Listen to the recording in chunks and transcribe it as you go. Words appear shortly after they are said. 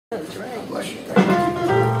bless you.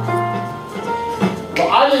 Well,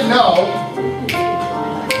 I didn't know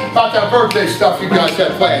about that birthday stuff you guys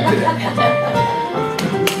had planned today.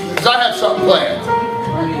 Because I had something planned.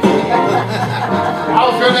 I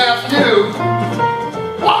was going to ask you,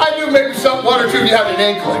 well, I knew maybe one or two of you had an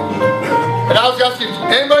inkling. And I was asking,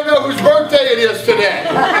 anybody know whose birthday it is today?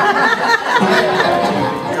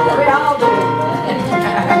 We all do.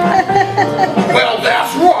 Well,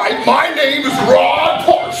 that's right. My name is Rod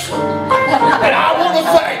Parsley. And I want to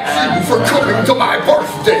thank you for coming to my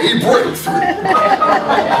birthday breakthrough.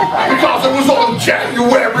 Because it was on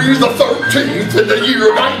January the 13th in the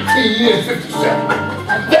year 1957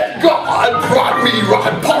 that God brought me,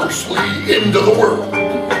 Rod Parsley, into the world.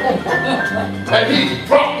 And He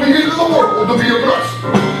brought me into the world to be a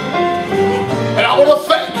blessing. And I want to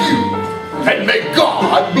thank you. And may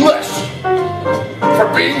God bless you for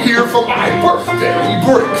being here for my birthday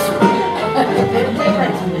breakthrough.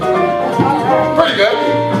 Pretty good.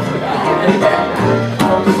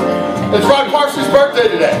 It's Rod Parsley's birthday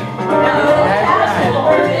today.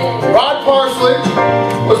 Rod Parsley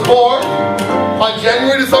was born on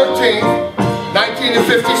January the 13th,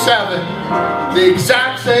 1957, the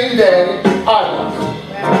exact same day I was.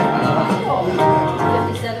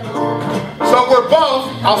 So we're both,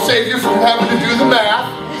 I'll save you from having to do the math,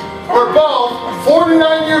 we're both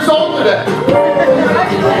 49 years old today.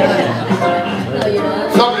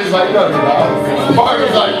 Somebody's like, no, you're not.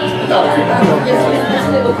 Margaret's like, no, you're not.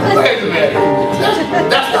 Wait a minute.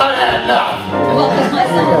 That's not adding up.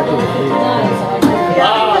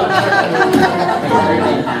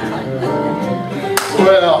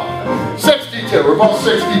 Well, 62. We're both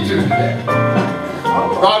 62 today.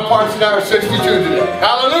 Rod Parsley and I are 62 today.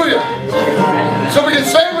 Hallelujah. So we can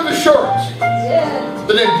say with assurance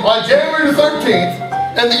that on January the 13th,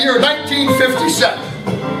 in the year 1957,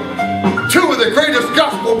 two of the greatest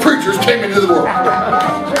gospel preachers came into the world.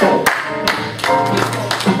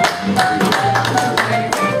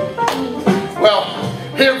 Well,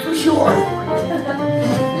 him for sure.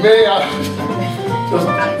 Me, just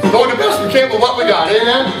doing the best we can with what we got.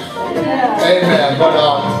 Amen? Amen. But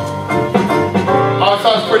I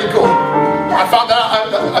thought it was pretty cool. I found out,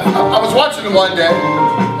 I was watching him one day,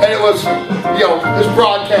 and it was, this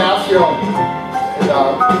broadcast, and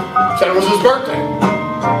said it was his birthday.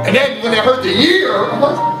 And then when I heard the year, I'm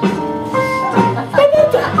like, how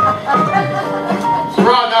about that? So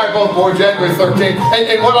Rod and I are both born January 13th.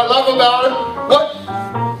 And what I love about it,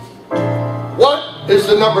 what is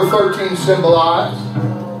the number 13 symbolize?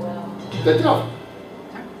 The devil.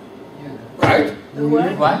 Right? The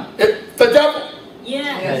what? The devil.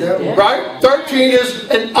 Yeah. Right? 13 is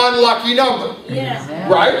an unlucky number. Yeah.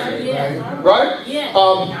 Right? Yeah. Right? Yeah.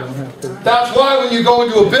 That's why when you go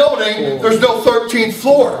into a building, there's no 13th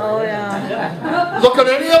floor. Oh, yeah. Look at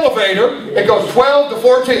any elevator, it goes 12 to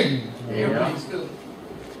 14. Yeah.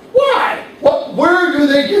 Why? Where do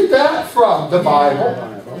they get that from? The Bible.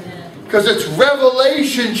 Because it's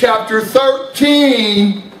Revelation chapter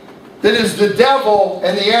 13 that is the devil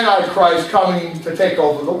and the Antichrist coming to take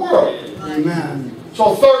over the world. Amen.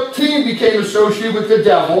 So 13 became associated with the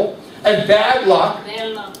devil and bad luck,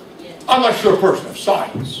 unless you're a person of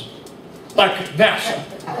science, like NASA.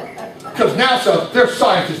 Because NASA, they're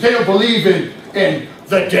scientists. They don't believe in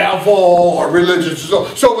the devil or religion.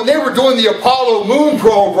 So when they were doing the Apollo moon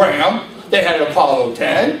program, they had Apollo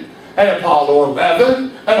 10, and Apollo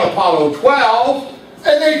 11, and Apollo 12,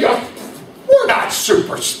 and they just, we're not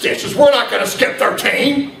superstitious. We're not going to skip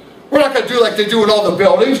 13. We're not going to do like they do in all the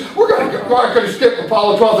buildings. We're not going to skip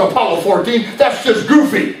Apollo 12 to Apollo 14. That's just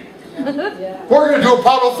goofy. Yeah. We're going to do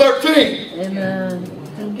Apollo 13. Amen.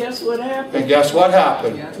 And guess what happened? And guess what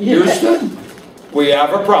happened? Houston, we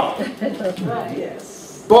have a problem.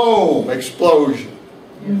 Yes. Boom, explosion.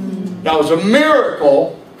 That was a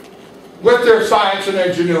miracle. With their science and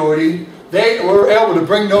ingenuity, they were able to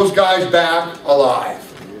bring those guys back alive.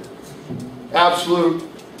 Absolute,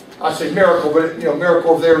 I say miracle, but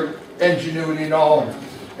miracle of their ingenuity and all.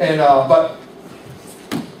 But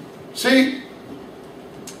see,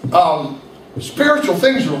 spiritual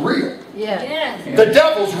things are real. Yeah. The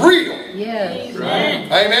devil's real. Yes. Right.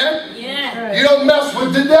 Amen. Yeah. You don't mess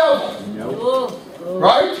with the devil. No.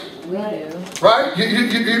 Right? We do. Right?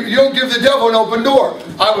 You don't give the devil an open door.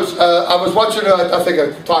 I was watching, I think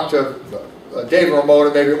I talked to David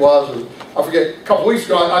Ramona, maybe it was, I forget, a couple weeks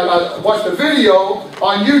ago, I watched a video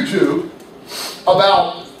on YouTube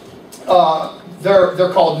about,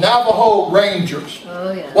 they're called Navajo Rangers.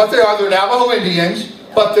 Oh, yeah. What they are, they're Navajo Indians,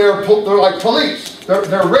 but they're like police.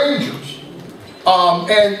 They're rangers.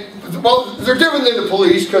 And, well, they're different than the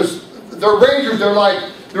police because they're rangers, they're like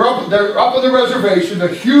They're up on the reservation, the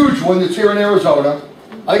huge one that's here in Arizona.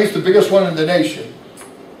 I think it's the biggest one in the nation.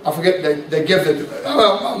 I forget, they give the,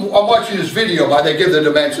 I'm watching this video, but they give the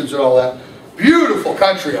dimensions and all that. Beautiful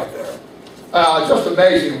country up there. Just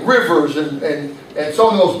amazing. Rivers and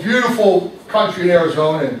some of those beautiful country in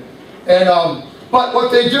Arizona. But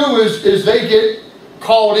what they do is they get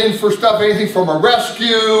called in for stuff, anything from a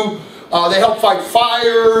rescue, they help fight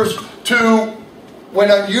fires, to when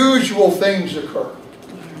unusual things occur.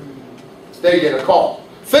 They get a call.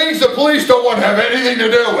 Things the police don't want to have anything to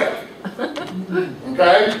do with.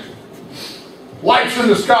 Okay? Lights in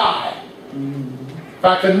the sky. In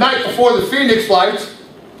fact, the night before the Phoenix lights,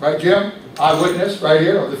 right, Jim? Eyewitness right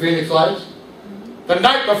here of the Phoenix lights. The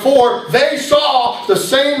night before, they saw the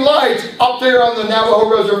same lights up there on the Navajo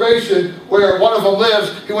reservation where one of them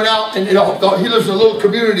lives. He went out and he lives in a little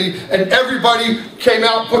community, and everybody came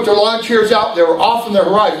out, put their lawn chairs out. They were off on the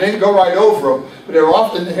horizon. They didn't go right over them, but they were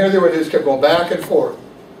off, and here they were. They just kept going back and forth.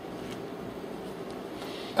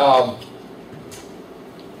 And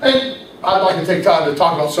I'd like to take time to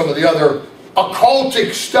talk about some of the other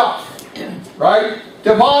occultic stuff, right?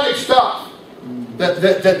 Demonic stuff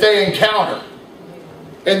that they encounter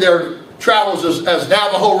in their travels as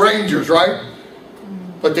Navajo Rangers, right?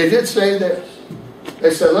 But they did say this.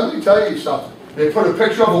 They said, let me tell you something. They put a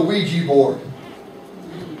picture of a Ouija board.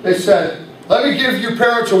 They said, let me give you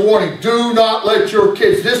parents a warning. Do not let your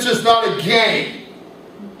kids, this is not a game.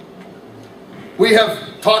 We have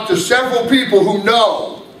talked to several people who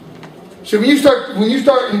know. So when you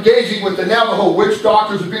start engaging with the Navajo witch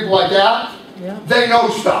doctors and people like that, they know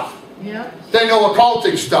stuff. They know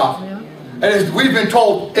occultic stuff. And as we've been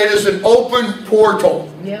told, it is an open portal.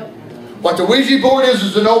 What the Ouija board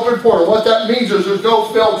is an open portal. What that means is there's no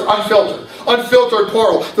filter, unfiltered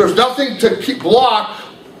portal. There's nothing to keep blocked.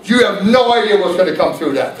 You have no idea what's going to come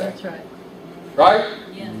through that thing. That's right. Right?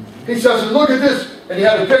 Yeah. He says, look at this. And he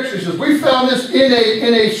had a picture. He says, we found this in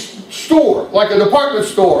a store, like a department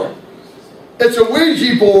store. It's a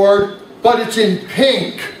Ouija board, but it's in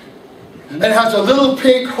pink. And it has a little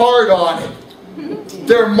pink heart on it.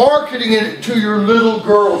 They're marketing it to your little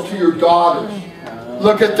girls, to your daughters.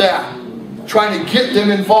 Look at that. Trying to get them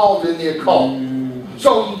involved in the occult.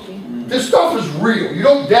 So, this stuff is real. You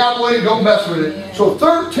don't dabble in it, don't mess with it. So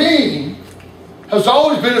 13 has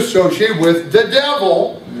always been associated with the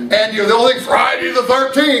devil. And you know, they'll think Friday the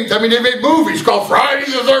 13th. I mean, they made movies called Friday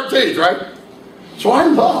the 13th, right? So I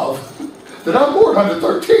love that I'm born on the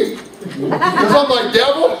 13th. Because I'm like,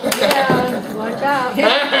 devil? Yeah, watch out.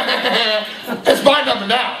 It's my number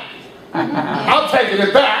now. I'm taking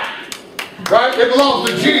it back. Right? It belongs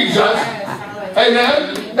to Jesus.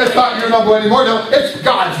 Amen? It's not your number anymore. No, it's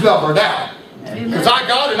God's number now. Because I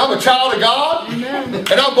got it. I'm a child of God. Amen.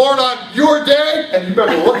 And I'm born on your day. And you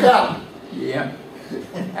better look out. Yeah.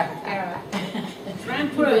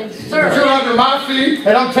 You're under my feet,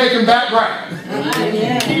 and I'm taking back ground.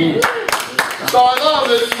 So I love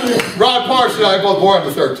it. Rod Parsley and I both born on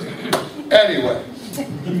the 13th. Anyway,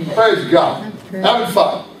 praise God. Having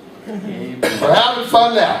fun. We're having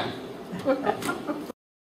fun now.